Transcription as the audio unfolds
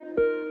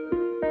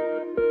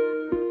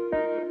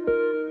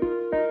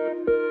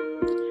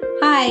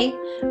Hi,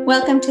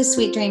 welcome to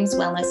Sweet Dreams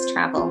Wellness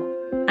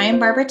Travel. I am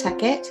Barbara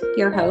Tuckett,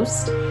 your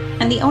host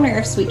and the owner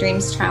of Sweet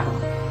Dreams Travel.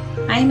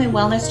 I am a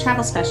wellness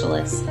travel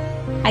specialist.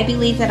 I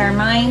believe that our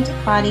mind,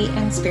 body,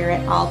 and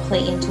spirit all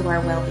play into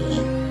our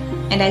well-being,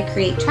 and I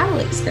create travel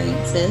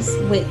experiences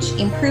which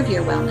improve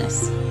your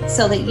wellness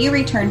so that you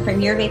return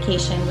from your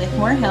vacation with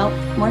more health,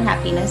 more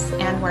happiness,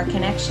 and more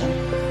connection,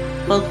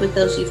 both with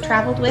those you've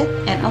traveled with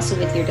and also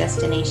with your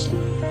destination.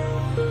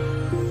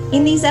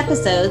 In these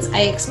episodes,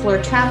 I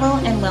explore travel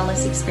and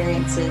wellness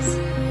experiences,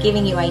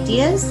 giving you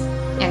ideas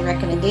and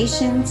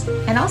recommendations,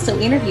 and also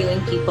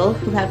interviewing people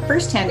who have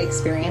firsthand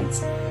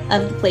experience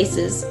of the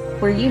places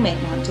where you may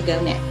want to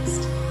go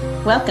next.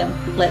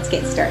 Welcome, let's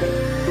get started.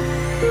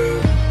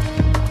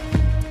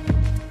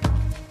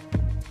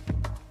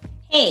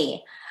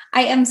 Hey,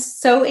 I am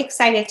so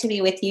excited to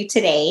be with you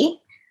today.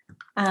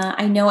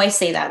 I know I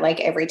say that like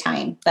every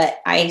time,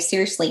 but I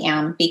seriously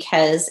am,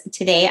 because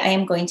today I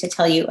am going to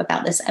tell you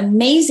about this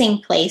amazing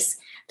place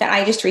that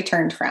I just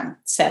returned from.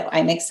 So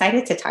I'm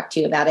excited to talk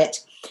to you about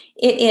it.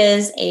 It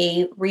is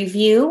a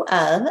review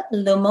of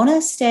Le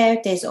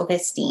Monastère des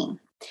Augustins,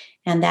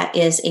 and that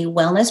is a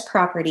wellness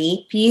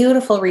property,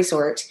 beautiful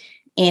resort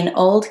in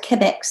Old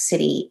Quebec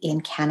City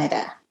in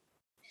Canada.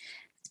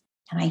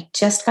 And I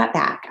just got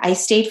back. I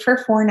stayed for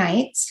 4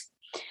 nights.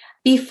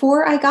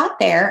 Before I got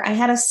there, I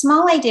had a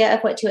small idea of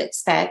what to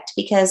expect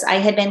because I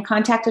had been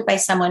contacted by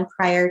someone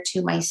prior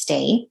to my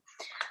stay.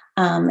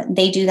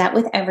 They do that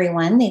with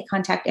everyone. They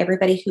contact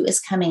everybody who is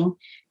coming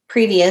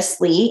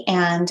previously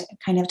and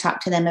kind of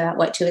talk to them about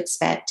what to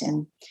expect,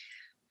 and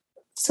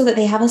so that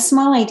they have a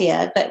small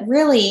idea. But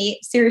really,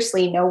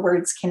 seriously, no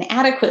words can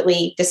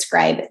adequately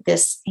describe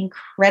this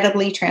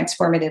incredibly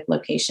transformative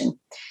location.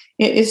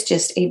 It is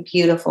just a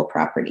beautiful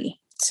property.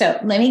 So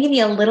let me give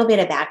you a little bit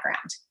of background.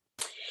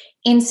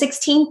 In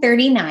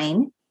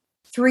 1639,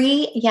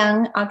 3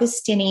 young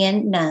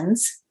Augustinian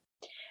nuns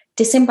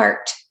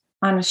disembarked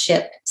on a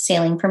ship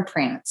sailing from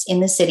France in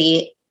the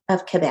city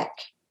of Quebec.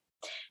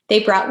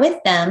 They brought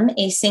with them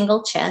a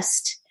single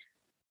chest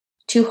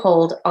to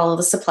hold all of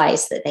the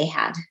supplies that they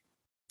had.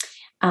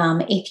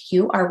 If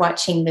you are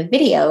watching the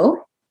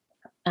video,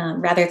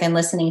 rather than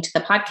listening to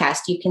the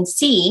podcast, you can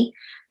see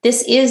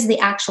this is the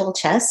actual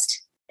chest.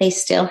 They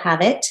still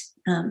have it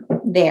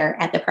there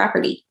at the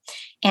property.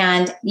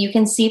 And you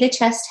can see the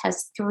chest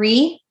has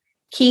 3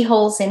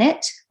 keyholes in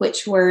it,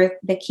 which were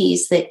the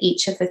keys that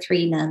each of the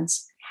 3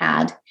 nuns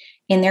had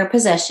in their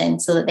possession,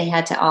 so that they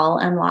had to all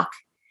unlock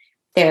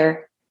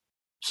their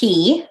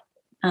key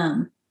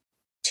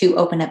to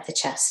open up the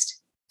chest.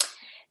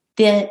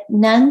 The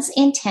nuns'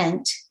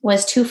 intent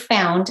was to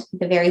found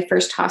the very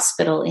first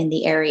hospital in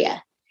the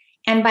area.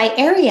 And by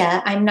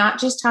area, I'm not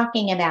just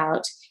talking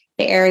about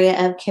the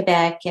area of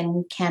Quebec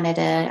and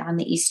Canada on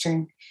the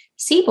eastern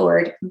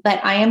seaboard, but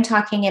I am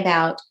talking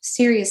about,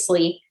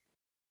 seriously,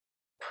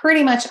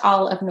 pretty much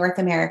all of North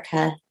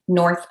America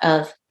north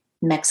of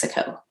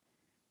Mexico.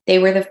 They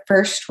were the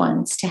first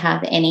ones to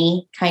have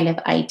any kind of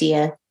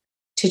idea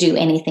to do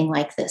anything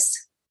like this.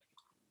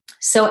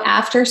 So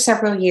after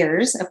several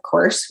years, of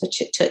course,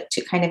 which it took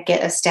to kind of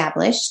get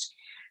established,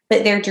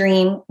 but their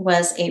dream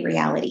was a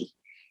reality.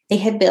 They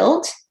had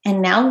built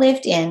and now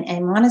lived in a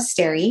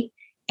monastery,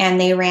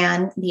 and they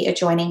ran the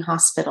adjoining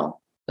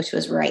hospital, which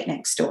was right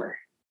next door.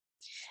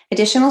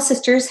 Additional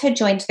sisters had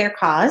joined their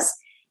cause.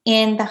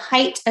 In the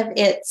height of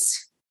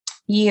its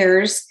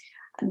years,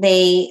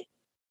 they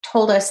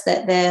told us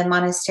that the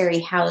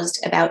monastery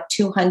housed about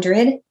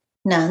 200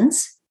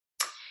 nuns,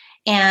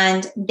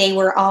 and they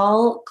were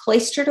all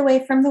cloistered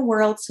away from the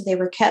world, so they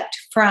were kept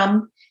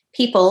from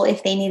people.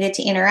 If they needed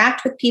to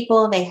interact with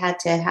people, they had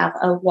to have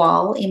a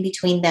wall in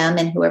between them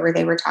and whoever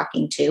they were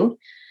talking to.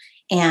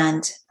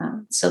 And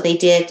so they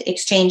did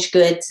exchange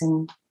goods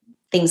and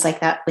things like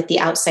that with the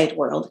outside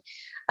world.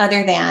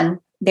 Other than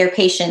their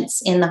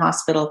patients in the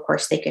hospital, of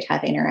course, they could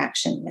have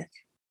interaction with.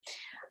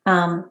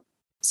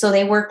 So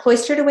they were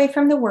cloistered away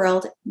from the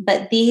world,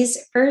 but these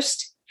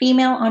first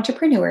female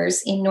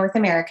entrepreneurs in North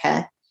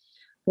America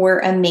were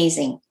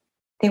amazing.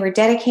 They were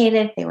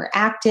dedicated, they were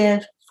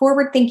active,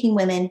 forward-thinking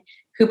women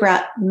who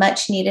brought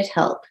much-needed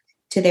help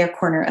to their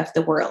corner of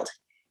the world.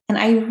 And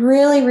I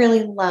really,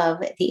 really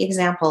love the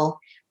example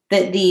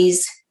that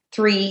these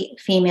 3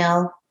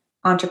 female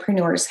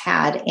entrepreneurs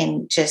had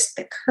in just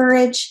the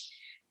courage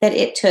that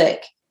it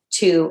took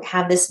to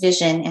have this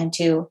vision and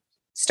to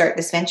start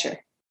this venture.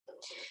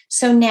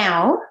 So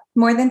now,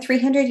 more than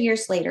 300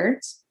 years later,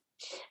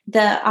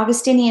 the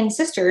Augustinian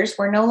sisters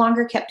were no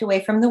longer kept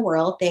away from the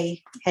world.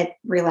 They had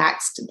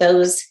relaxed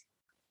those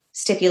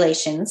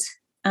stipulations,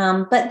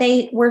 but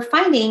they were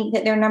finding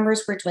that their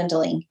numbers were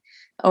dwindling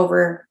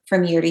over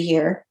from year to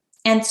year.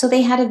 And so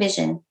they had a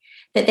vision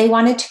that they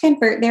wanted to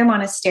convert their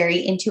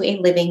monastery into a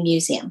living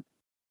museum.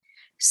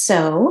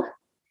 So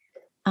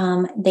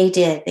they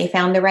did. They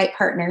found the right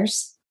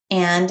partners,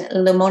 and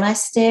Le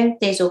Monastère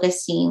des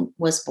Augustins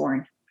was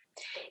born.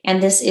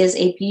 And this is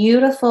a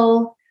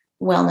beautiful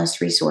wellness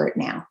resort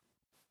now.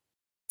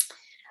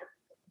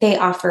 They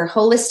offer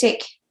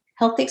holistic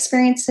health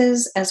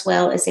experiences as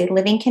well as a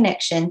living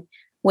connection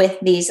with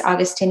these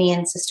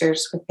Augustinian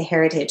sisters with the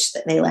heritage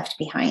that they left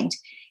behind.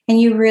 And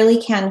you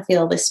really can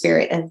feel the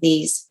spirit of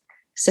these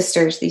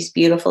sisters, these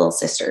beautiful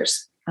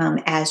sisters,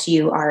 as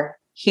you are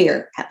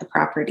here at the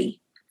property.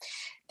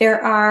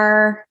 There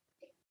are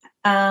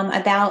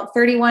about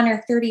 31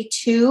 or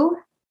 32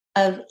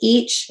 of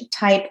each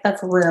type of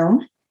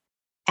room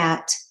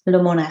at Le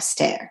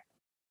Monastère.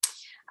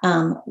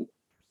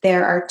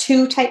 There are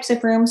two types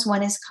of rooms.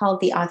 One is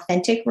called the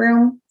authentic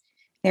room.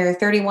 There are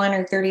 31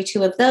 or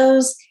 32 of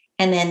those.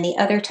 And then the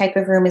other type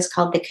of room is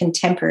called the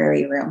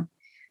contemporary room.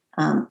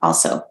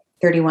 Also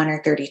 31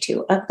 or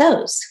 32 of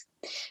those.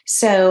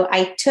 So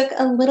I took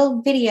a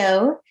little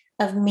video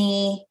of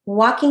me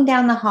walking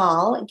down the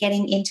hall,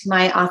 getting into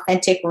my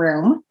authentic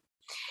room.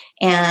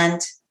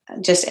 And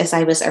just as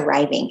I was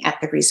arriving at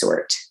the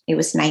resort, it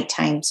was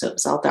nighttime, so it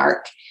was all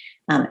dark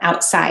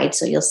outside.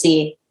 So you'll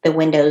see the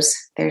windows.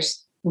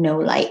 There's no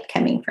light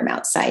coming from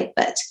outside,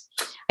 but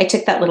I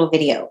took that little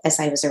video as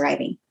I was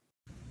arriving.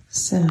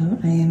 So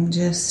I am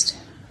just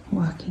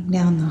walking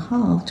down the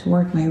hall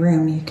toward my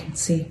room. You can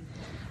see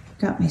I've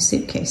got my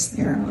suitcase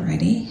there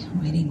already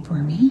waiting for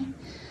me.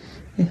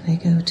 If I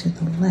go to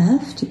the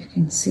left, you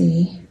can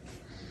see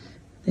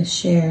the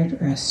shared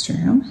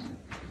restroom.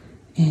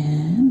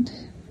 And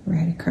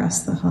right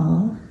across the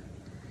hall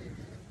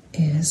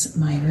is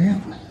my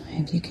room.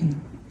 And you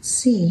can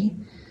see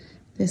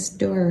this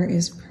door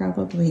is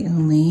probably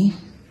only,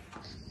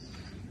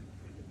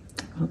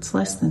 well, it's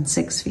less than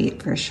 6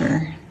 feet for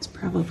sure. It's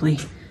probably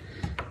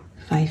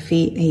 5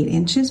 feet, 8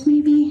 inches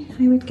maybe,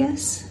 I would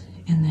guess.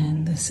 And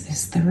then this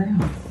is the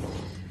room.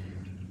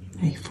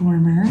 A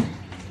former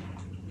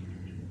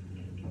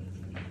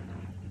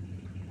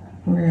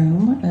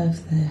room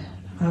of the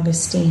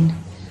Augustine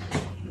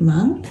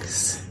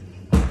monks,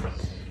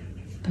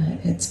 but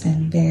it's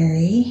been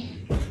very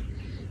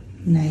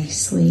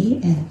nicely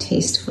and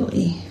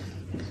tastefully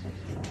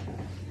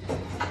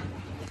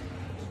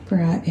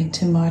brought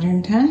into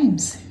modern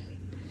times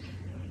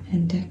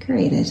and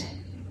decorated.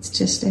 It's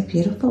just a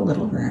beautiful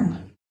little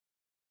room.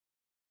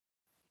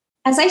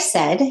 As I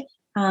said,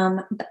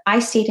 I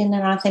stayed in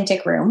an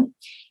authentic room,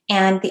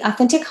 and the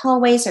authentic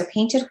hallways are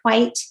painted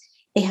white.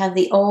 They have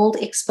the old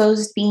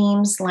exposed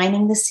beams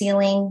lining the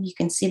ceiling. You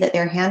can see that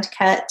they're hand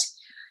cut.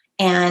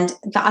 And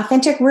the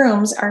authentic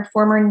rooms are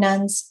former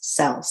nuns'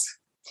 cells.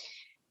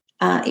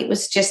 It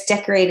was just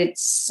decorated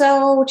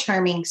so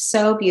charming,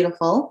 so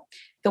beautiful.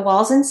 The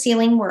walls and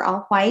ceiling were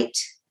all white.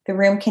 The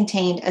room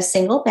contained a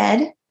single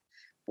bed,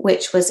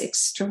 which was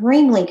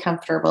extremely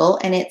comfortable,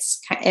 and it's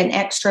an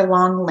extra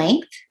long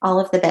length. All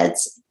of the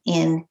beds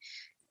in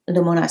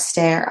Le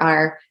Monastère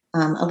are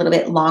a little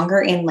bit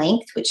longer in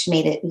length, which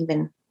made it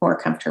even more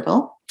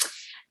comfortable.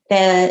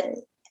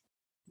 The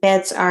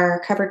beds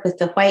are covered with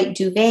the white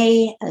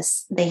duvet.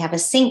 They have a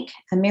sink,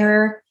 a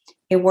mirror,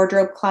 a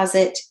wardrobe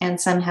closet,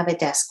 and some have a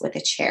desk with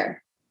a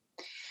chair.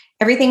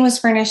 Everything was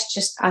furnished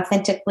just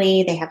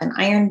authentically. They have an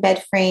iron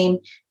bed frame,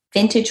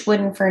 vintage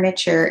wooden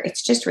furniture.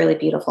 It's just really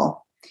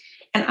beautiful.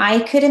 And I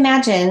could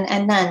imagine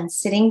a nun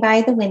sitting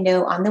by the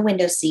window on the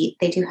window seat.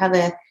 They do have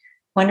a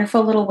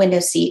wonderful little window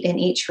seat in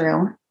each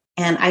room.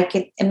 And I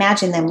could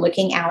imagine them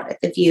looking out at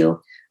the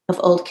view of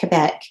Old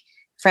Quebec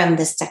from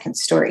the second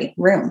story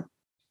room.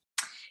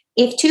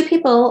 If two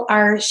people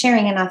are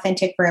sharing an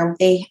authentic room,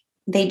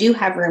 they do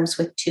have rooms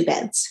with 2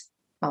 beds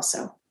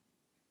also.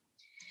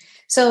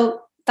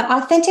 So the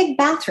authentic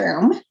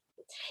bathroom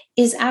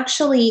is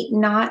actually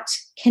not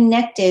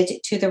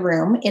connected to the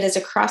room. It is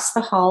across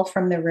the hall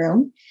from the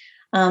room.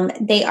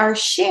 They are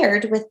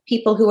shared with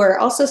people who are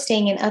also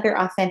staying in other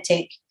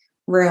authentic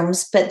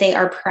rooms, but they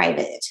are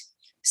private.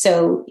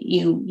 So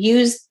you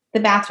use the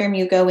bathroom,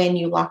 you go in,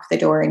 you lock the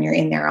door, and you're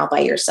in there all by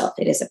yourself.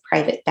 It is a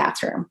private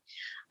bathroom.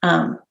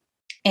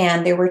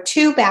 And there were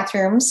 2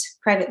 bathrooms,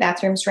 private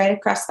bathrooms, right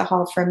across the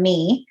hall from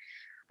me.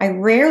 I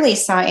rarely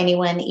saw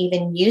anyone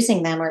even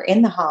using them or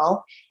in the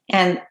hall.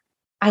 And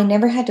I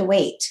never had to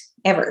wait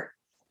ever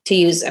to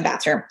use a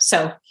bathroom.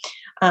 So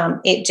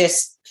it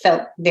just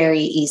felt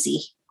very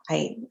easy.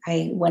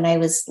 When I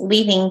was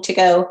leaving to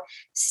go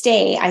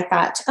stay, I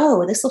thought,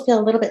 oh, this will feel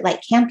a little bit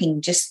like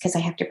camping just because I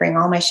have to bring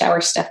all my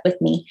shower stuff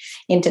with me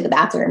into the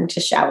bathroom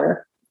to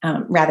shower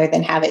rather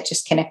than have it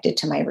just connected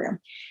to my room.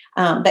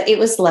 But it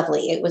was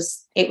lovely. It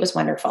was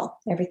wonderful.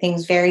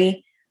 Everything's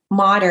very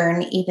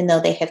modern, even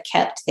though they have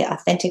kept the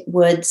authentic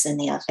woods and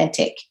the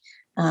authentic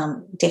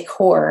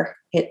decor.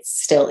 It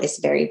still is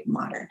very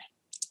modern.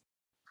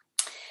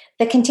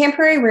 The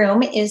contemporary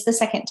room is the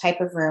second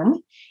type of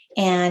room,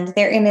 and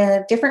they're in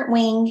a different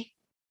wing.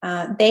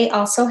 They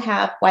also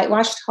have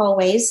whitewashed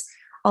hallways,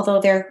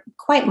 although they're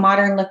quite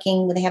modern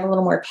looking. They have a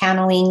little more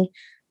paneling,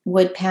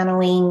 wood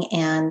paneling,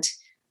 and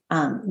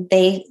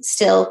they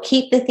still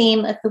keep the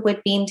theme of the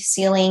wood beamed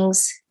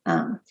ceilings,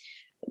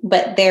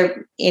 but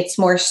it's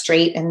more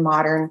straight and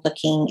modern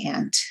looking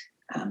and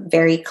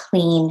very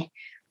clean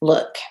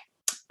look.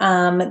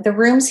 The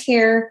rooms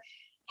here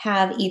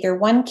have either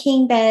 1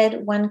 king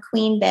bed, 1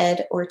 queen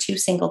bed, or 2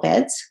 single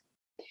beds.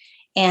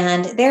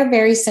 And they're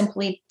very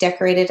simply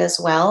decorated as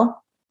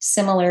well.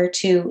 similar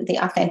to the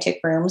authentic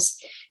rooms.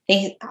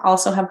 They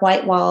also have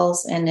white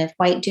walls and a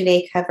white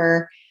duvet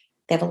cover.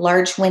 They have a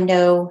large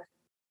window,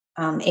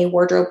 a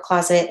wardrobe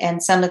closet,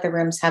 and some of the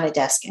rooms have a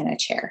desk and a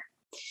chair.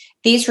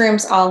 These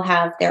rooms all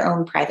have their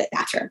own private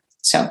bathroom,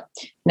 so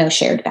no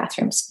shared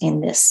bathrooms in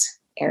this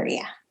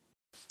area.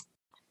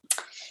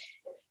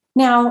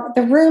 Now,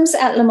 the rooms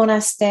at Le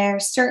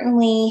Monastère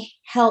certainly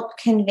help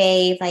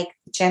convey like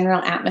the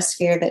general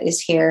atmosphere that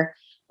is here,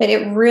 but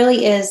it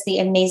really is the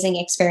amazing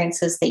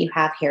experiences that you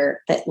have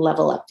here that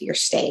level up your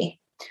stay.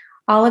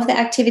 All of the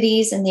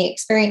activities and the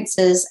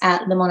experiences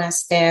at Le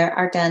Monastère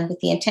are done with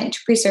the intent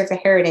to preserve the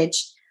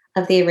heritage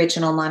of the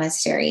original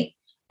monastery.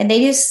 And they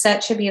do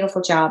such a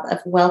beautiful job of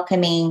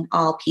welcoming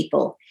all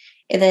people.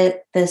 The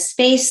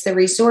space, the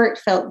resort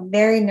felt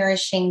very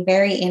nourishing,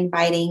 very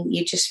inviting.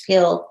 You just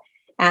feel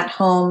at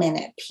home and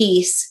at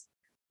peace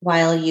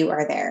while you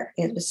are there.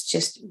 It was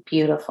just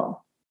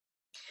beautiful.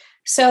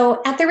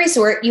 So at the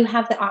resort, you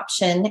have the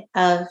option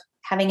of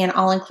having an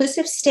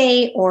all-inclusive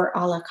stay or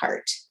a la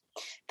carte.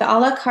 The a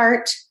la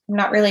carte, I'm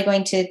not really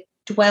going to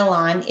dwell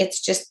on.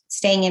 It's just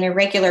staying in a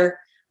regular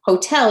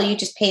hotel. You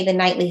just pay the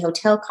nightly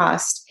hotel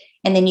cost,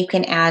 and then you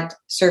can add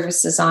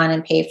services on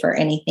and pay for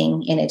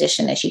anything in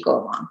addition as you go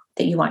along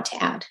that you want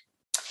to add.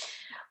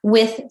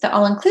 With the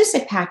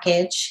all-inclusive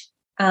package,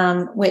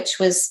 which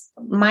was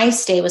my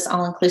stay was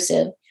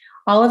all-inclusive,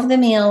 all of the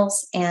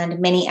meals and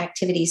many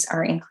activities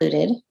are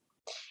included.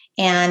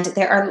 And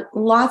there are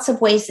lots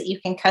of ways that you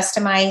can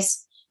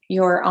customize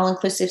your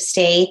all-inclusive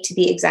stay to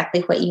be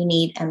exactly what you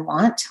need and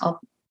want. I'll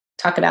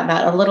talk about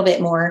that a little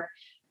bit more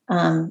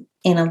in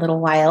a little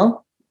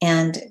while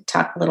and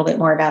talk a little bit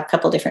more about a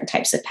couple different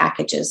types of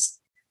packages.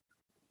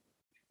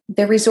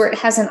 The resort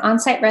has an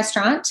on-site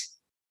restaurant.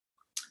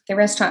 The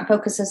restaurant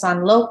focuses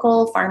on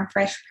local farm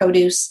fresh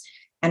produce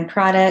and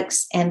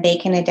products, and they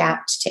can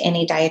adapt to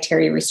any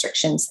dietary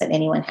restrictions that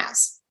anyone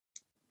has.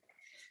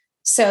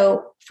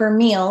 So for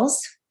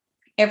meals,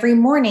 every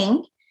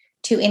morning,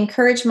 to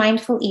encourage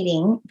mindful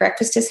eating,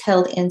 breakfast is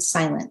held in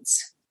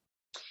silence.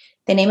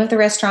 The name of the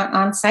restaurant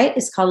on site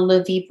is called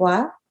Le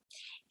Vivois,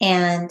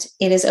 and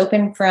it is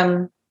open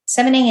from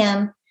 7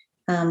 a.m.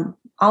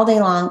 All day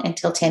long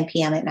until 10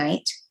 p.m. at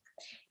night.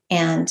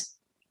 And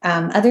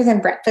other than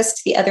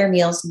breakfast, the other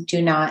meals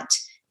do not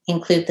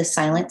include the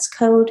silence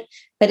code,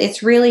 but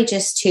it's really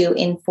just to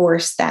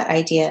enforce that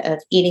idea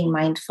of eating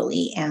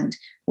mindfully and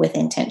with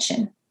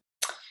intention.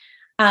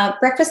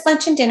 Breakfast,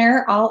 lunch, and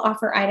dinner all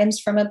offer items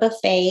from a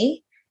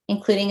buffet,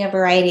 including a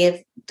variety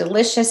of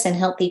delicious and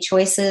healthy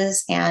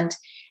choices. And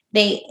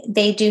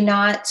they do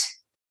not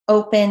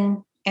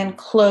open and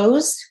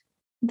close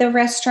the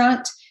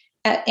restaurant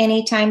at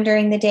any time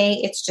during the day.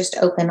 It's just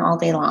open all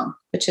day long,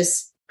 which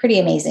is pretty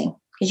amazing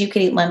because you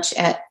could eat lunch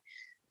at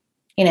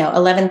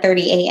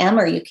 11:30 a.m.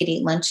 or you could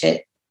eat lunch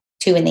at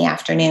 2 in the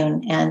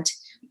afternoon, and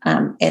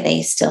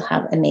they still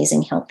have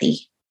amazing,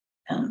 healthy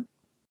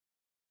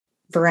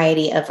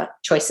variety of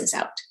choices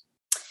out.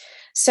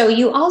 So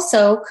you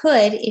also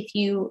could, if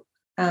you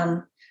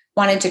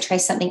wanted to try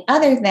something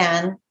other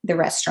than the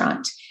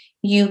restaurant,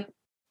 you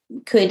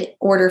could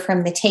order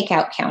from the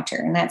takeout counter,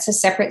 and that's a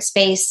separate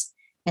space,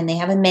 and they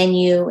have a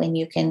menu, and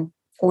you can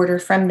order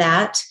from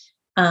that.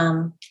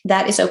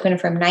 That is open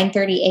from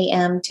 9:30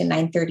 a.m. to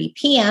 9:30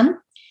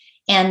 p.m.,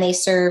 and they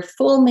serve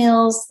full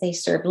meals, they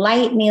serve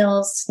light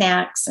meals,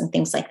 snacks, and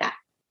things like that.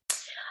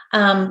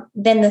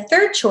 Then the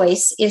third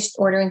choice is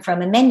ordering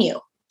from a menu.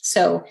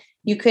 So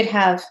you could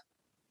have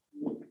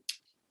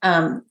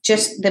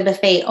just the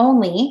buffet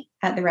only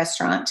at the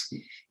restaurant.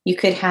 You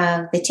could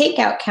have the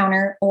takeout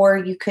counter, or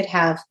you could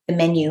have the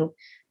menu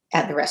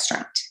at the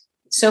restaurant.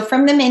 So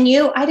from the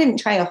menu, I didn't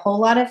try a whole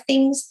lot of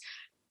things,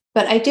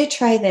 but I did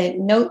try the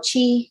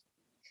nochi,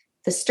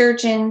 the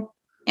sturgeon,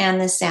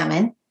 and the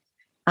salmon,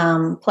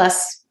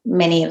 plus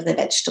many of the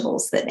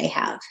vegetables that they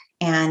have.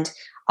 And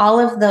all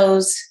of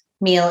those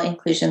meal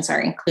inclusions are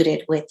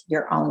included with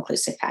your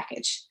all-inclusive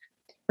package.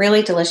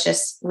 Really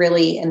delicious,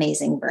 really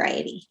amazing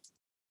variety.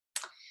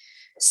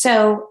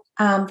 So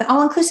the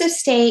all-inclusive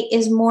stay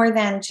is more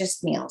than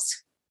just meals.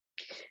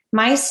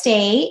 My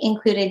stay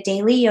included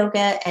daily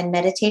yoga and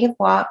meditative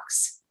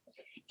walks,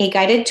 a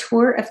guided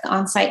tour of the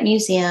on-site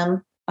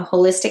museum, a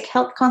holistic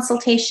health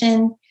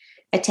consultation,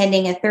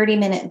 attending a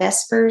 30-minute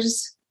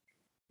Vespers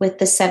with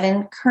the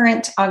 7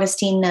 current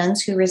Augustine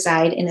nuns who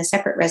reside in a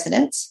separate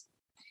residence,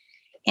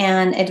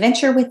 an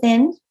adventure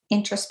within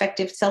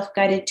introspective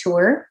self-guided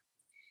tour,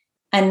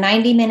 a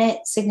 90-minute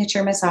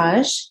signature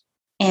massage,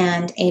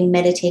 and a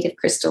meditative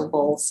crystal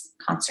bowls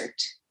concert.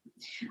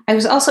 I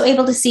was also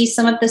able to see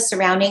some of the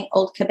surrounding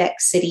Old Quebec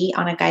City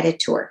on a guided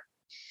tour.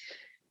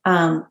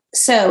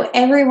 So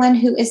everyone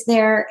who is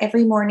there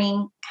every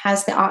morning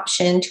has the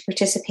option to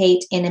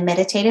participate in a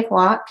meditative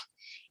walk,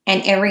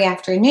 and every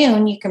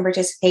afternoon you can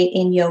participate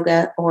in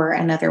yoga or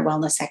another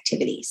wellness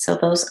activity. So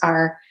those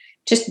are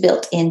just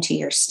built into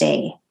your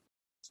stay.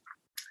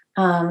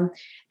 The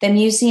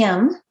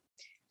museum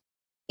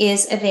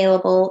is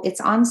available.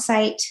 It's on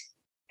site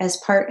as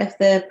part of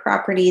the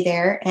property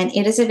there, and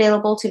it is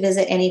available to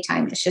visit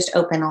anytime. It's just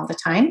open all the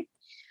time.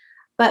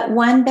 But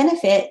one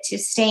benefit to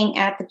staying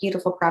at the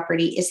beautiful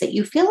property is that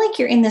you feel like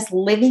you're in this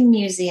living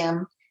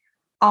museum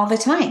all the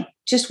time,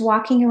 just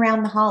walking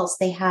around the halls.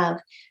 They have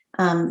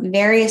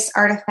various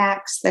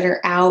artifacts that are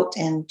out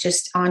and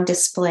just on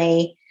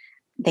display.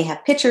 They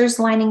have pictures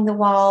lining the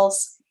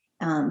walls.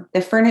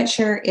 The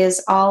furniture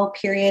is all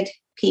period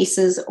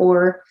pieces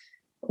or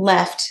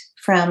left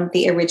from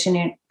the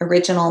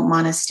original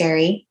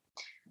monastery.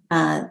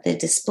 The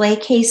display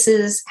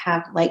cases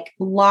have like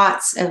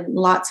lots and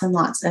lots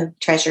of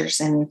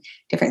treasures and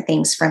different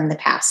things from the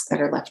past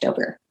that are left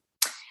over.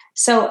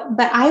 So,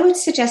 but I would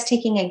suggest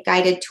taking a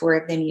guided tour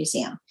of the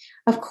museum.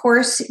 Of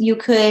course, you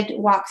could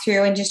walk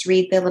through and just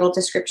read the little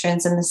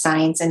descriptions and the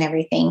signs and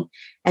everything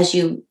as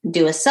you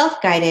do a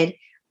self-guided,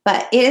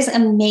 but it is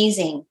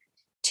amazing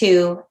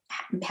to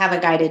have a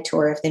guided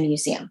tour of the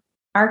museum.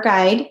 Our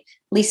guide,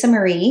 Lisa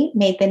Marie,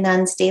 made the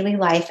nuns' daily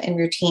life and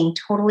routine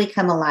totally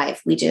come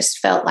alive. We just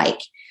felt like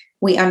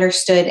we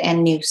understood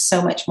and knew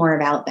so much more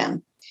about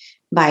them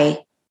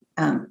by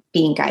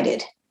being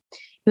guided.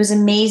 It was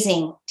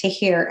amazing to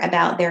hear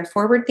about their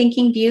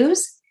forward-thinking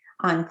views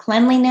on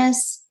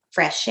cleanliness,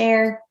 fresh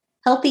air,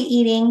 healthy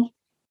eating,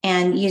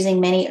 and using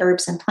many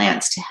herbs and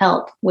plants to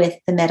help with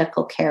the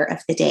medical care of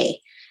the day.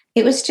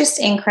 It was just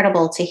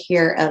incredible to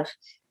hear of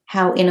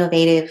how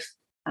innovative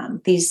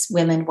these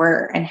women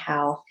were and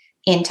how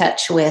in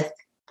touch with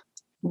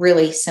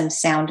really some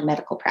sound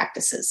medical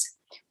practices.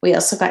 We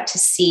also got to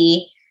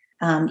see,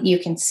 you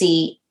can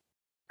see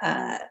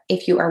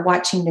if you are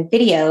watching the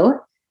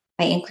video,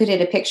 I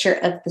included a picture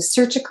of the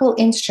surgical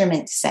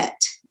instrument set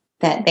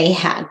that they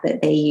had,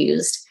 that they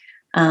used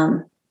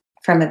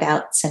from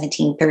about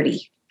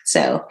 1730.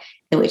 So,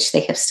 which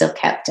they have still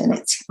kept, and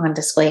it's on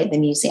display at the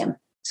museum.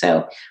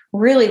 So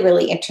really,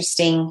 really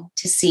interesting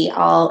to see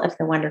all of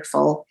the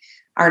wonderful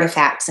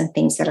artifacts and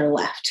things that are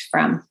left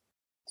from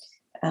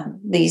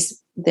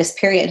this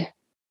period.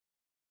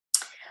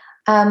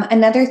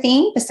 Another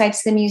thing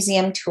besides the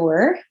museum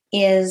tour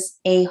is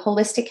a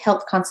holistic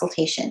health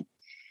consultation.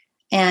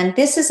 And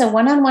this is a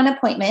one-on-one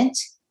appointment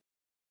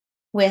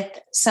with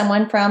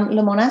someone from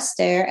Le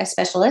Monastère, a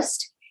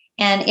specialist,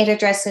 and it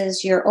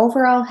addresses your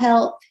overall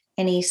health,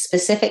 any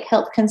specific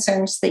health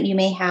concerns that you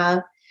may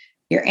have,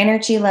 your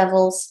energy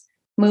levels,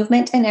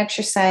 movement and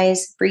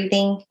exercise,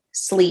 breathing,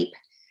 sleep,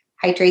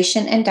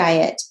 hydration and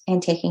diet,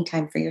 and taking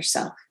time for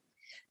yourself.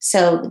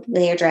 So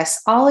they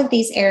address all of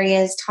these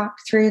areas, talk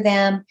through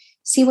them,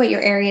 see what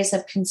your areas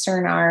of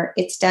concern are.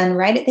 It's done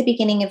right at the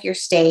beginning of your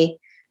stay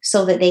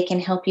so that they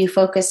can help you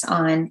focus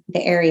on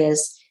the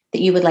areas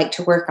that you would like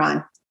to work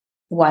on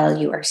while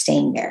you are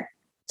staying there.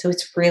 So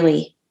it's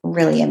really,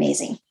 really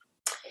amazing.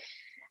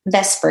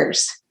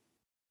 Vespers.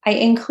 I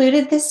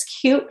included this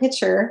cute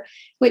picture,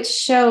 which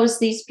shows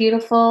these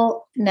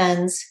beautiful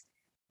nuns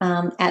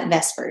at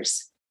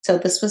Vespers. So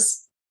this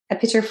was a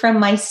picture from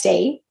my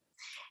stay.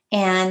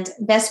 And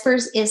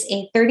Vespers is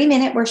a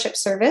 30-minute worship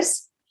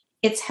service.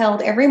 It's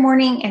held every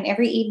morning and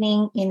every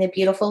evening in the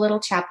beautiful little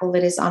chapel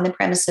that is on the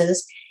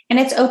premises. And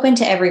it's open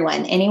to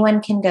everyone.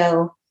 Anyone can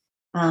go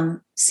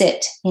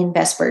sit in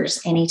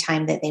Vespers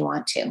anytime that they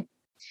want to.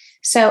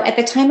 So at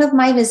the time of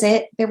my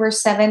visit, there were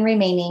 7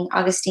 remaining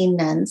Augustine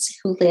nuns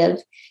who live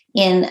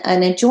in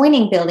an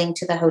adjoining building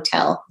to the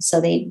hotel. So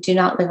they do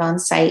not live on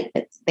site,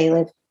 but they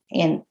live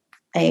in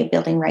a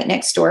building right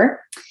next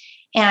door.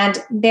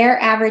 And their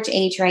average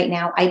age right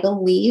now, I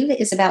believe,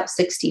 is about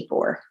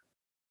 64.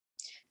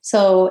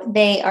 So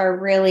they are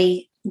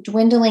really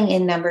dwindling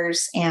in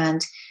numbers,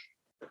 and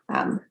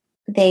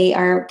they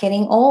are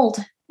getting old,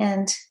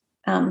 and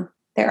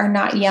there are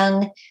not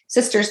young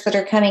sisters that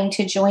are coming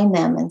to join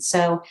them. And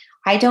so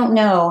I don't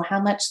know how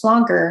much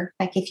longer,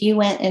 like if you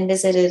went and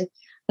visited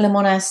Le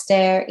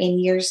Monastère in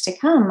years to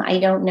come, I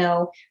don't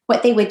know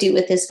what they would do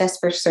with this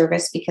Vesper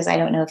service, because I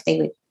don't know if they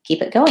would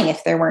keep it going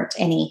if there weren't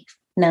any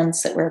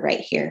nuns that were right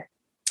here.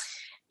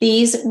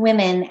 These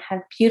women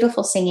have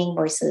beautiful singing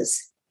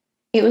voices.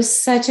 It was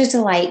such a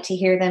delight to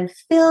hear them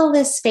fill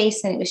this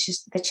space, and it was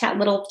just the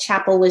little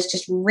chapel was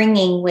just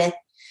ringing with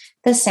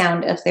the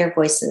sound of their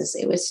voices.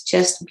 It was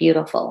just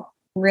beautiful,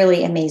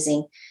 really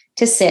amazing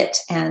to sit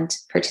and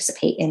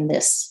participate in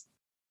this,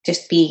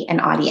 just be an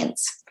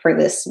audience for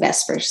this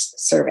Vespers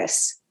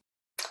service.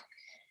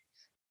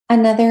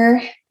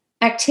 Another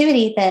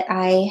activity that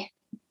I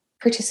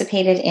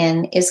participated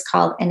in is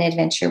called An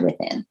Adventure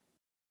Within.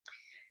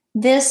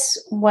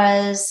 This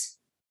was,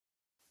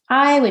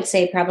 I would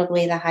say,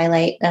 probably the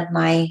highlight of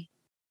my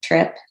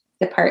trip,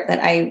 the part that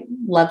I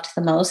loved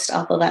the most,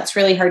 although that's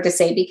really hard to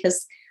say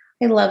because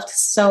I loved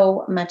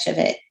so much of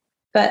it.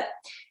 But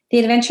the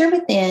Adventure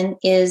Within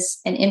is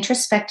an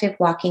introspective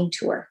walking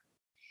tour.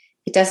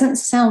 It doesn't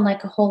sound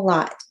like a whole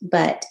lot,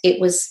 but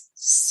it was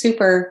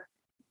super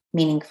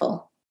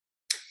meaningful.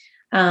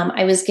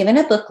 I was given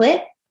a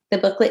booklet. The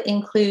booklet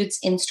includes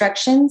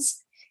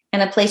instructions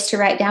and a place to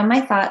write down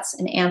my thoughts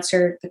and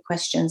answer the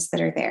questions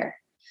that are there.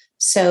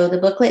 So the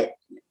booklet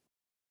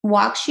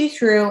walks you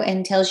through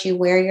and tells you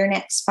where your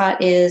next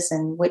spot is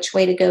and which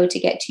way to go to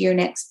get to your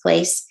next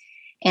place.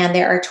 And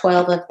there are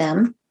 12 of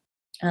them,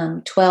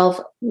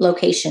 12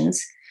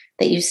 locations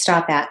that you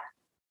stop at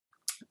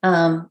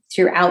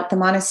throughout the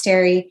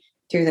monastery,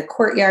 through the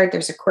courtyard.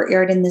 There's a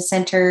courtyard in the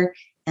center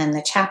and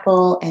the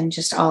chapel, and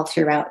just all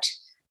throughout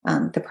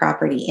the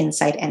property,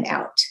 inside and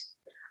out.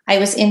 I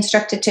was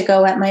instructed to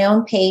go at my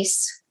own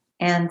pace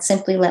and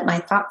simply let my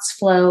thoughts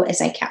flow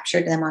as I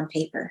captured them on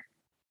paper.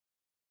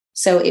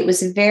 So it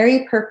was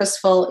very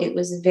purposeful. It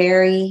was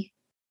very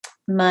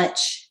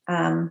much,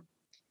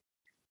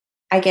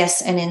 I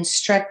guess, an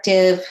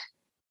instructive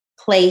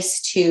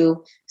place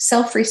to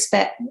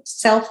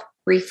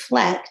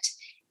self-reflect,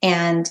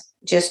 and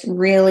just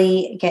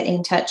really get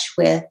in touch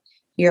with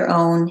your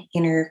own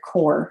inner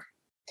core.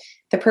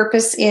 The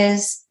purpose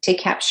is to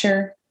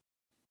capture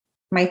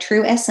my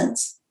true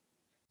essence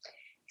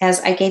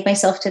as I gave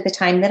myself to the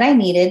time that I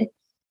needed,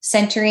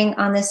 centering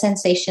on the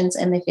sensations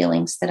and the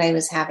feelings that I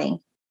was having.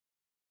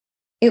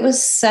 It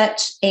was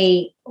such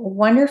a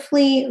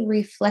wonderfully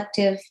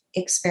reflective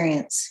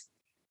experience.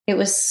 It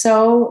was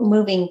so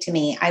moving to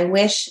me. I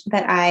wish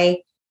that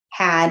I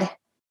had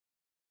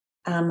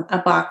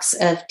a box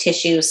of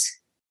tissues,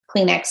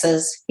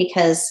 Kleenexes,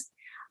 because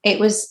it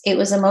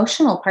was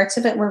emotional. Parts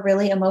of it were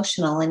really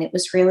emotional, and it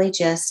was really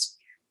just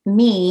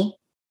me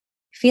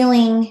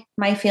feeling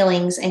my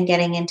feelings and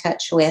getting in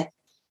touch with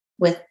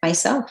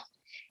myself.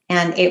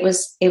 And it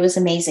was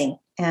amazing.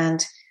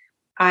 And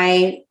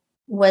I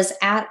was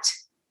at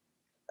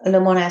Le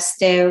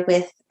Monastère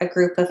with a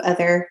group of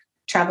other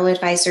travel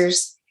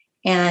advisors,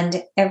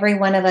 and every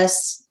one of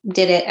us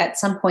did it at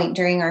some point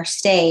during our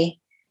stay.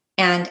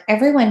 And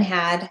everyone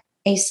had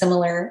a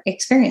similar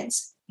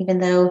experience, even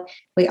though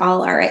we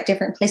all are at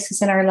different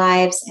places in our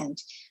lives and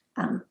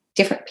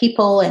different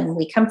people, and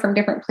we come from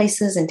different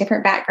places and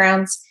different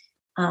backgrounds.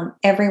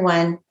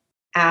 Everyone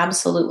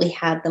absolutely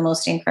had the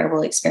most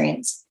incredible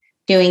experience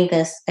doing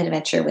this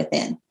adventure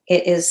within.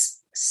 It is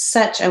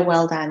such a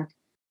well done,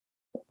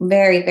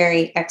 very,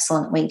 very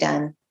excellently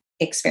done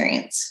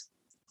experience.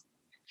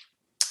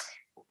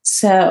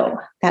 So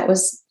that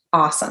was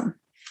awesome.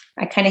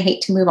 I kind of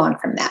hate to move on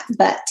from that,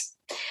 but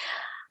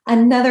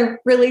another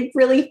really,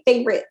 really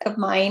favorite of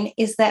mine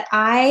is that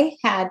I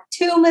had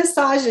 2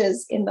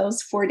 massages in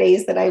those 4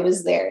 days that I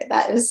was there.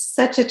 That is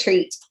such a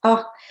treat.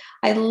 Oh,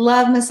 I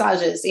love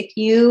massages. If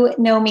you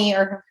know me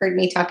or have heard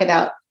me talk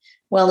about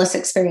wellness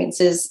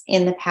experiences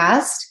in the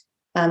past,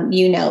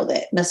 you know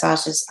that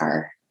massages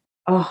are,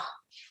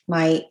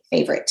 my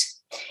favorite.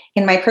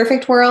 In my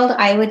perfect world,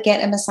 I would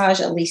get a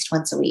massage at least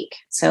once a week.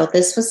 So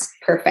this was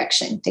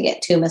perfection to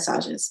get 2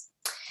 massages.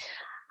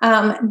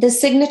 The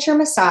signature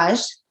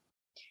massage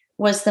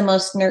was the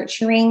most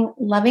nurturing,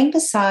 loving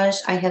massage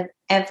I have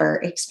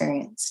ever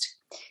experienced.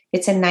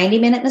 It's a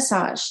 90-minute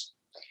massage.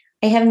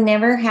 I have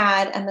never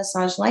had a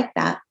massage like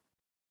that.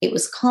 It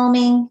was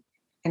calming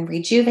and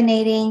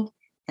rejuvenating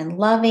and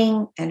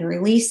loving and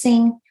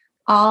releasing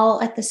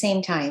all at the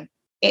same time.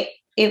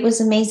 It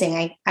was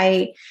amazing.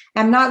 I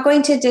am not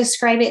going to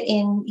describe it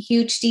in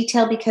huge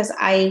detail because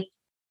I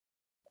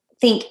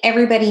think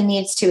everybody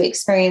needs to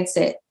experience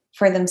it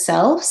for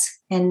themselves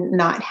and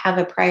not have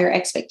a prior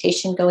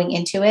expectation going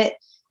into it,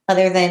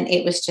 other than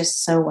it was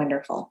just so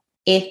wonderful.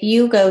 If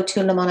you go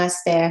to Le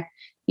Monastère,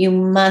 you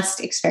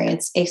must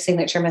experience a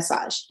signature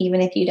massage.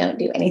 Even if you don't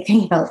do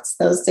anything else,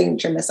 those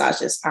signature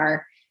massages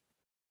are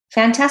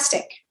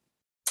fantastic.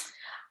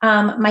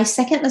 My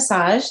second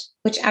massage,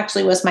 which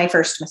actually was my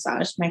first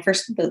massage,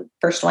 the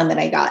first one that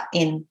I got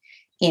in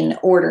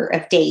order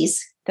of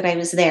days that I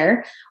was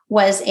there,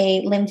 was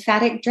a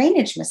lymphatic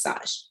drainage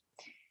massage.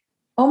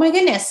 Oh my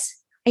goodness.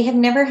 I have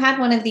never had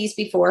one of these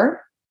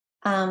before.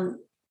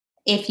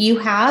 If you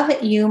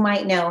have, you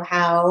might know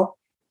how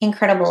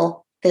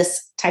incredible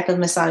this type of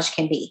massage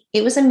can be.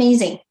 It was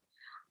amazing.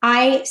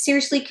 I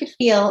seriously could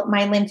feel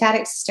my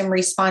lymphatic system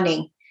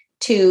responding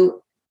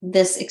to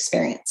this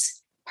experience.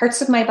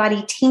 Parts of my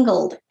body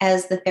tingled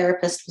as the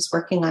therapist was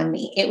working on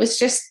me. It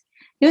was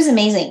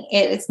amazing.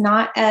 It's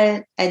not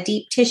a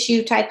deep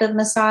tissue type of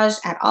massage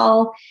at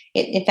all.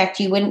 In fact,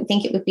 you wouldn't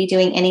think it would be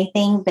doing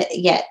anything, but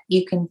yet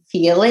you can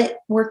feel it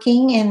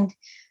working. And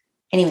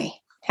anyway,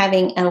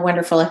 having a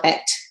wonderful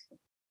effect.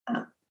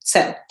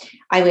 So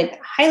I would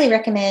highly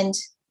recommend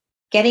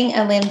getting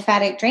a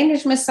lymphatic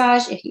drainage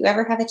massage if you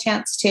ever have a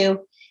chance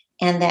to.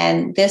 And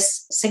then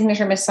this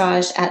signature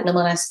massage at Le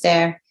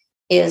Monastère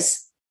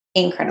is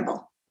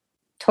incredible.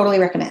 Totally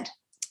recommend.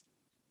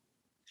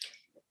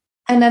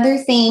 Another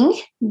thing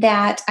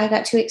that I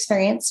got to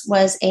experience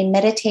was a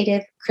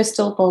meditative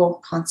crystal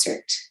bowl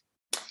concert.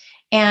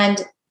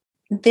 And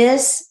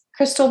this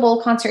crystal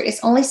bowl concert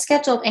is only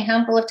scheduled a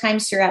handful of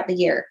times throughout the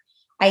year.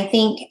 I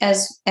think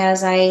as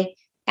I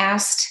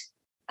asked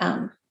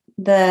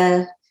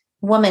the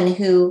woman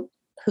who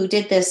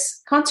did this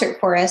concert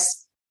for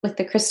us with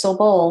the crystal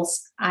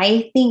bowls,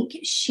 I think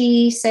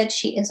she said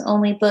she is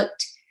only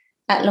booked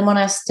at Le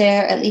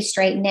Monastère, at least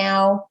right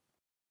now.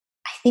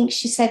 I think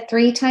she said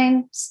 3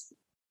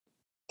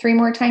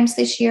 more times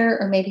this year,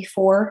 or maybe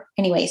 4.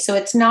 Anyway, so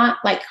it's not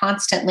like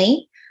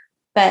constantly,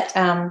 but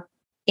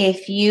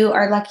if you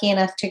are lucky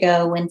enough to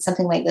go when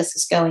something like this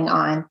is going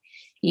on,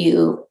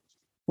 you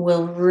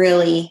will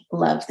really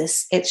love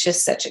this. It's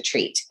just such a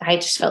treat. I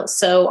just felt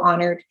so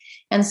honored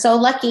and so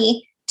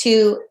lucky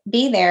to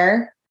be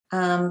there,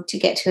 to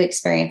get to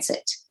experience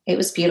it. It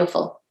was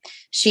beautiful.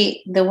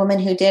 The woman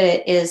who did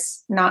it,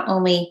 is not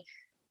only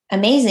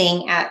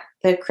amazing at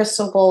the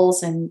crystal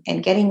bowls and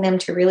getting them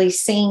to really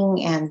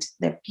sing and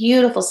the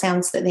beautiful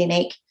sounds that they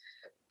make,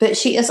 but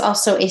she is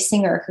also a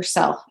singer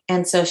herself.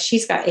 And so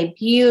she's got a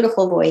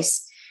beautiful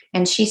voice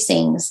and she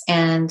sings.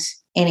 And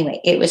anyway,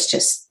 it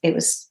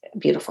was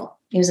beautiful.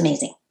 It was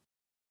amazing.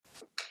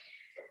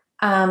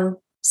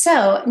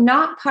 So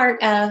not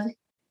part of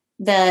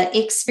the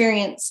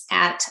experience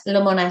at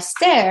Le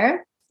Monastère,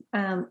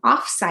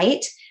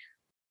 off-site,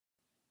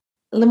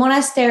 Le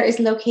Monastère is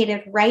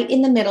located right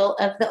in the middle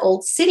of the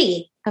old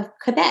city of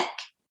Quebec,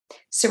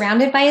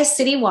 surrounded by a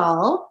city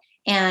wall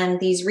and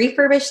these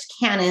refurbished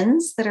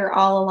cannons that are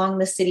all along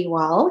the city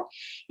wall.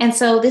 And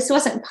so this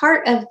wasn't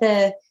part of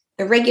the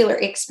regular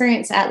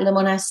experience at Le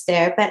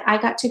Monastère, but I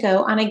got to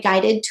go on a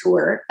guided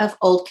tour of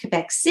old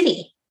Quebec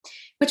City,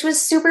 which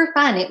was super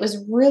fun. It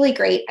was really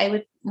great. I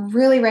would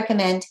really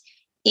recommend,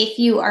 if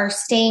you are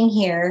staying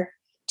here,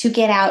 to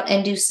get out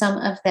and do some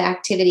of the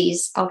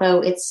activities,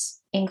 although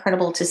it's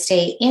incredible to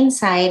stay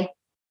inside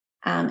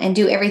and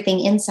do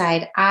everything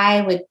inside.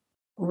 I would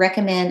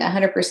recommend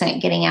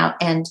 100% getting out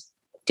and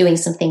doing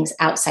some things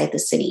outside the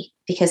city,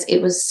 because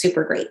it was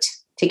super great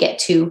to get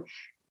to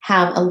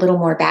have a little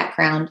more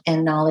background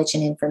and knowledge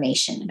and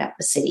information about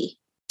the city.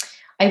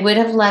 I would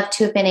have loved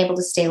to have been able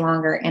to stay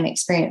longer and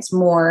experience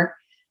more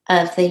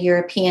of the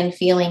European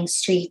feeling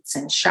streets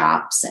and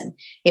shops, and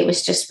it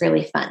was just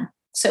really fun.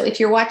 So if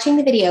you're watching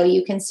the video,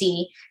 you can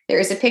see there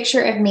is a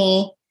picture of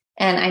me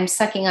and I'm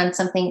sucking on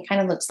something that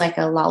kind of looks like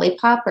a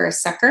lollipop or a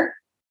sucker.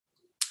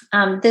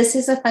 This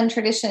is a fun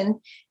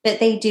tradition that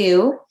they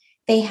do.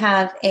 They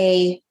have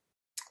a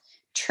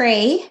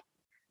tray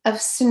of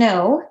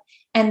snow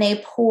and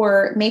they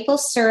pour maple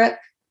syrup,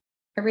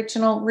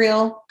 original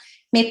real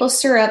maple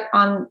syrup,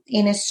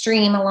 in a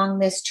stream along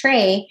this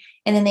tray.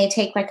 And then they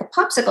take like a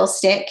popsicle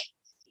stick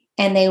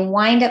and they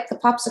wind up the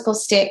popsicle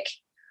stick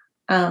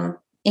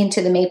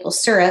into the maple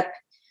syrup,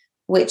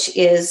 which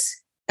is,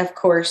 of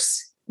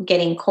course,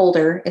 getting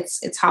colder.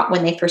 It's hot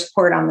when they first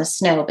pour it on the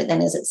snow, but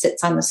then as it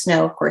sits on the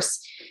snow, of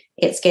course,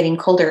 it's getting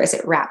colder as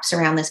it wraps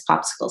around this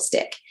popsicle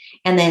stick.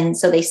 And then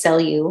so they sell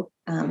you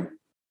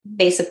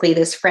basically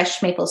this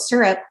fresh maple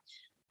syrup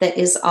that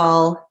is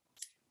all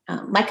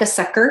like a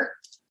sucker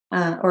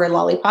or a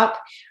lollipop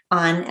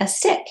on a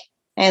stick.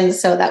 And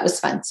so that was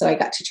fun. So I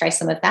got to try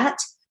some of that.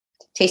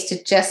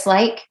 Tasted just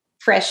like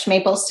fresh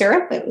maple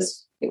syrup. It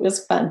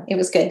was fun. It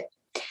was good.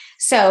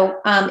 So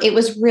it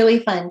was really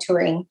fun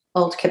touring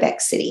old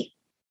Quebec City.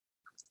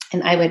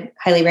 And I would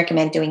highly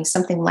recommend doing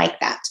something like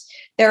that.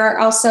 There are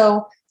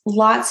also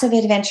lots of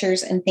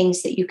adventures and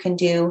things that you can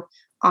do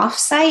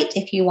off-site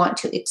if you want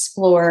to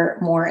explore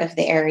more of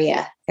the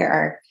area. There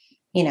are,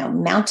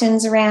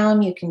 mountains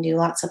around. You can do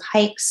lots of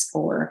hikes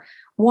or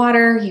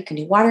water. You can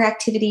do water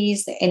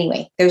activities.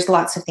 Anyway, there's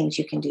lots of things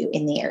you can do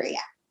in the area.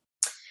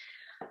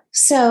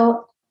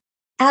 So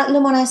at Le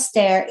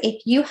Monastère,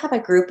 if you have a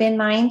group in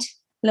mind,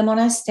 Le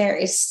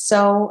Monastère is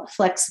so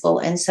flexible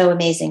and so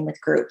amazing with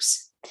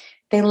groups.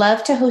 They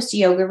love to host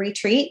yoga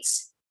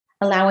retreats,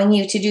 allowing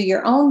you to do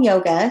your own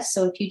yoga.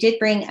 So if you did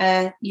bring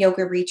a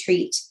yoga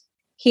retreat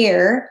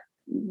here,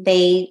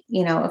 they,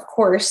 of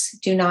course,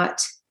 do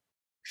not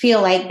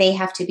feel like they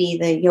have to be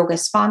the yoga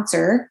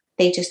sponsor.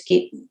 They just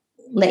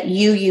let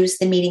you use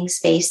the meeting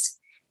space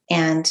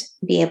and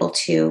be able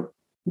to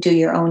do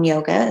your own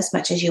yoga as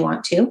much as you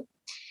want to.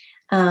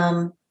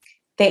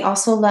 They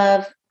also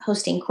love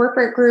hosting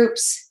corporate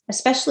groups,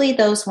 especially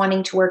those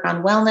wanting to work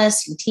on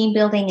wellness and team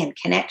building and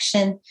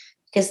connection,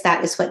 because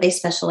that is what they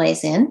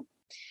specialize in.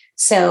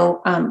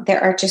 So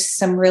there are just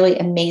some really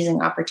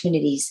amazing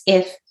opportunities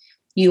if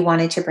you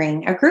wanted to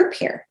bring a group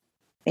here.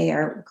 They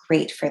are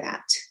great for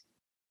that.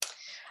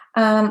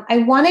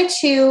 I wanted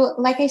to,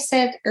 like I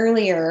said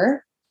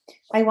earlier,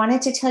 I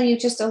wanted to tell you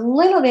just a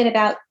little bit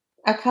about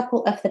a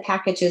couple of the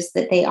packages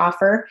that they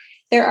offer.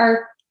 There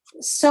are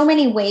so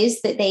many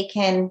ways that they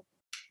can,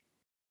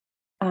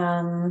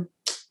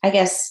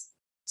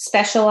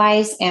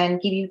 specialize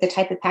and give you the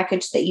type of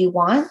package that you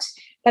want.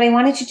 But I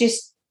wanted to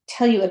just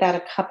tell you about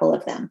a couple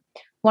of them.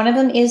 One of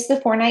them is the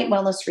 4-night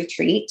wellness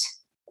retreat.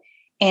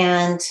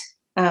 And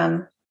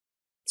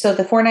so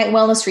the 4-night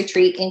wellness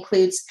retreat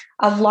includes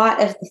a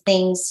lot of the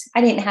things.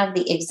 I didn't have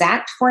the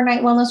exact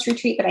 4-night wellness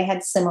retreat, but I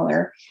had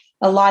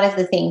a lot of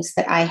the things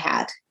that I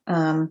had.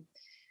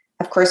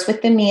 Of course,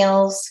 with the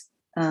meals,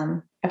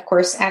 of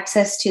course,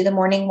 access to the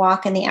morning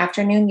walk and the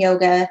afternoon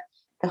yoga,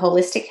 the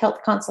holistic health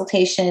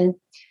consultation.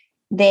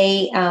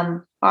 They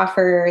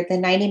offer the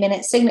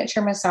 90-minute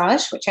signature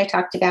massage, which I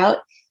talked about,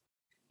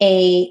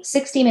 a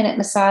 60-minute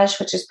massage,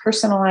 which is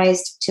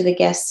personalized to the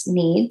guest's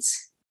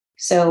needs.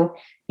 So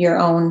your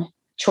own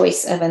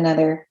choice of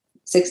another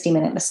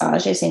 60-minute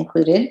massage is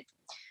included.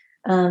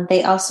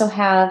 They also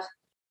have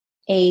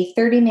a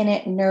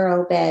 30-minute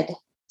neurobed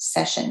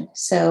session.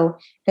 So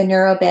the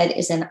neurobed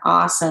is an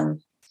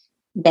awesome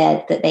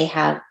bed that they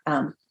have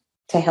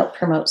to help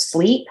promote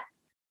sleep.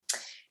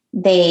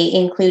 They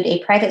include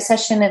a private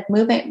session of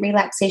movement,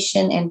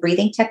 relaxation, and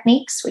breathing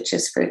techniques, which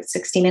is for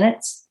 60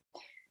 minutes.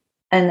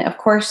 And of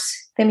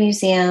course, the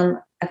museum,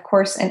 of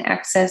course, and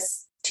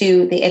access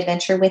to the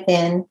adventure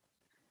within.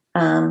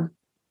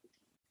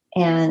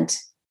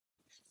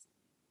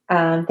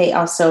 They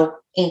also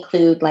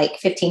include like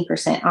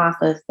 15% off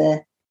of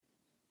the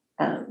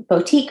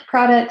boutique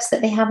products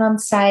that they have on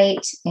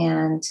site,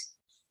 and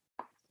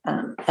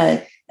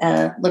a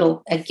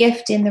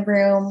gift in the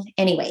room.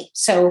 Anyway,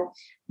 so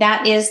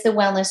that is the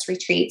wellness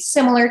retreat,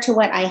 similar to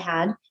what I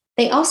had.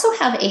 They also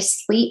have a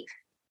sleep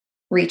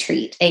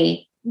retreat,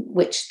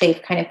 which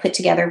they've kind of put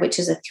together, which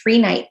is a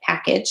 3-night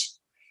package.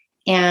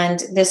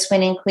 And this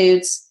one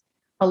includes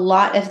a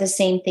lot of the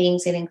same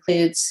things. It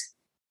includes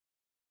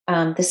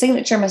the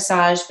signature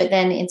massage, but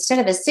then instead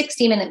of a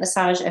 60-minute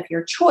massage of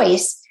your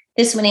choice,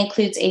 this one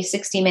includes a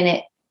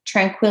 60-minute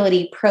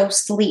Tranquility Pro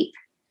Sleep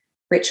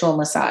ritual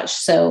massage.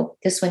 So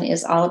this one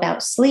is all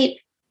about sleep.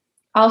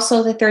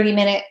 Also, the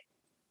 30-minute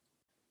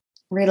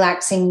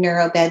relaxing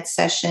neurobed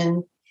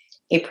session,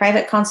 a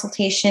private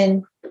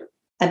consultation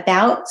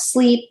about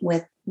sleep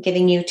with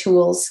giving you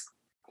tools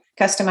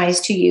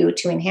customized to you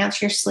to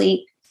enhance your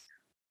sleep.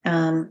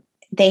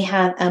 They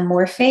have a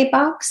Morphe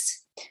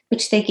box,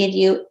 which they give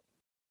you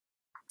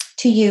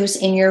to use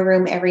in your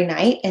room every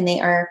night. And they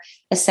are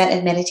a set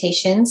of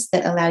meditations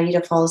that allow you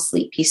to fall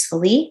asleep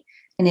peacefully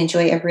and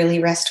enjoy a really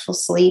restful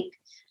sleep.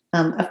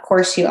 Of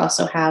course, you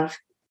also have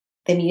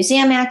the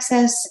museum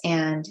access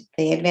and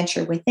the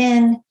adventure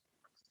within.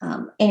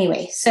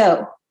 Anyway,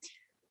 so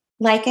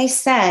like I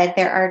said,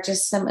 there are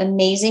just some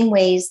amazing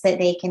ways that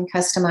they can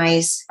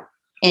customize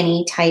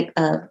any type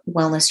of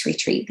wellness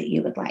retreat that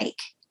you would like.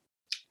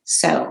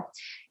 So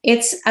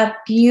it's a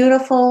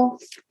beautiful,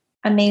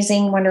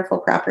 amazing, wonderful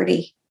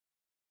property.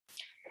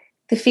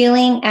 The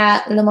feeling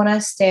at Le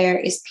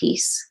Monastère is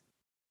peace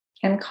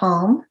and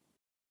calm.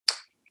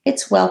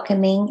 It's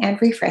welcoming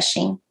and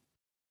refreshing,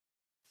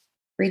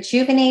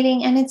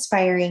 rejuvenating and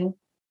inspiring.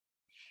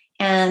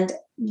 And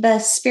the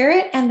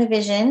spirit and the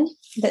vision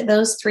that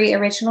those 3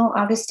 original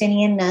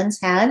Augustinian nuns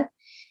had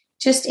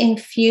just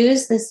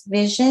infuse this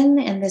vision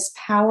and this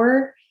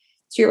power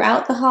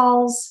throughout the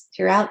halls,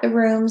 throughout the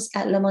rooms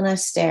at Le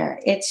Monastère.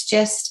 It's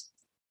just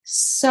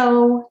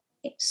so,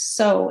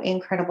 so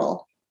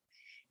incredible.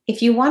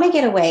 If you want to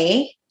get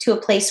away to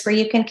a place where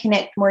you can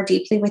connect more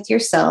deeply with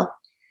yourself,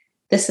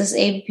 this is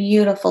a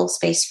beautiful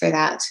space for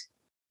that.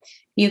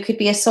 You could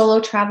be a solo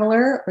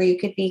traveler, or you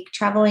could be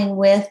traveling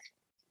with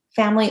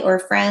family or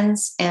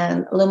friends,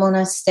 and Le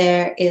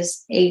Monastère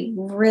is a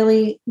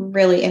really,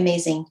 really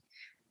amazing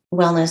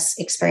wellness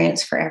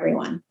experience for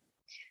everyone.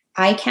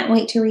 I can't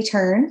wait to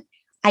return.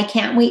 I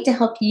can't wait to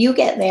help you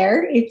get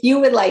there if you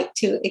would like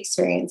to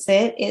experience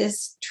it. It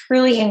is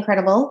truly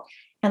incredible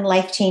and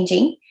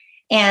life-changing.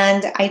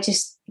 And I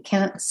just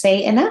can't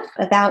say enough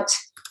about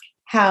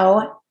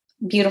how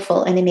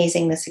beautiful and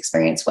amazing this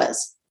experience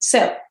was.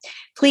 So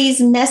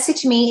please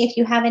message me if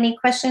you have any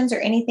questions or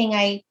anything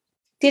I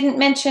didn't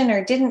mention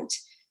or didn't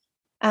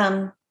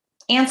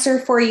answer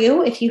for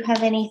you. If you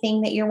have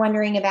anything that you're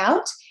wondering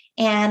about,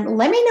 and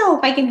let me know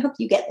if I can help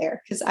you get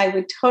there, because I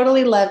would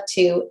totally love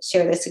to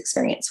share this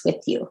experience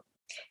with you.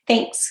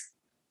 Thanks.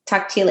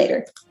 Talk to you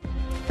later.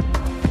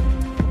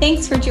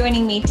 Thanks for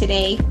joining me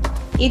today.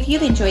 If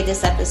you've enjoyed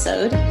this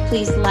episode,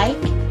 please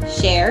like,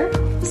 share,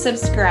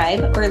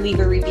 subscribe, or leave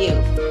a review.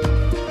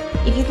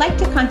 If you'd like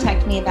to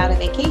contact me about a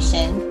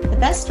vacation, the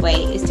best way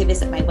is to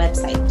visit my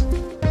website,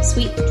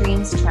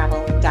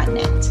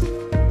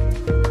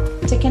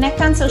 sweetdreamstravel.net. To connect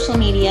on social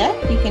media,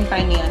 you can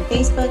find me on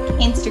Facebook,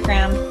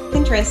 Instagram,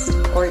 Pinterest,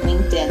 or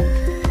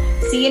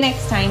LinkedIn. See you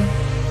next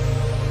time.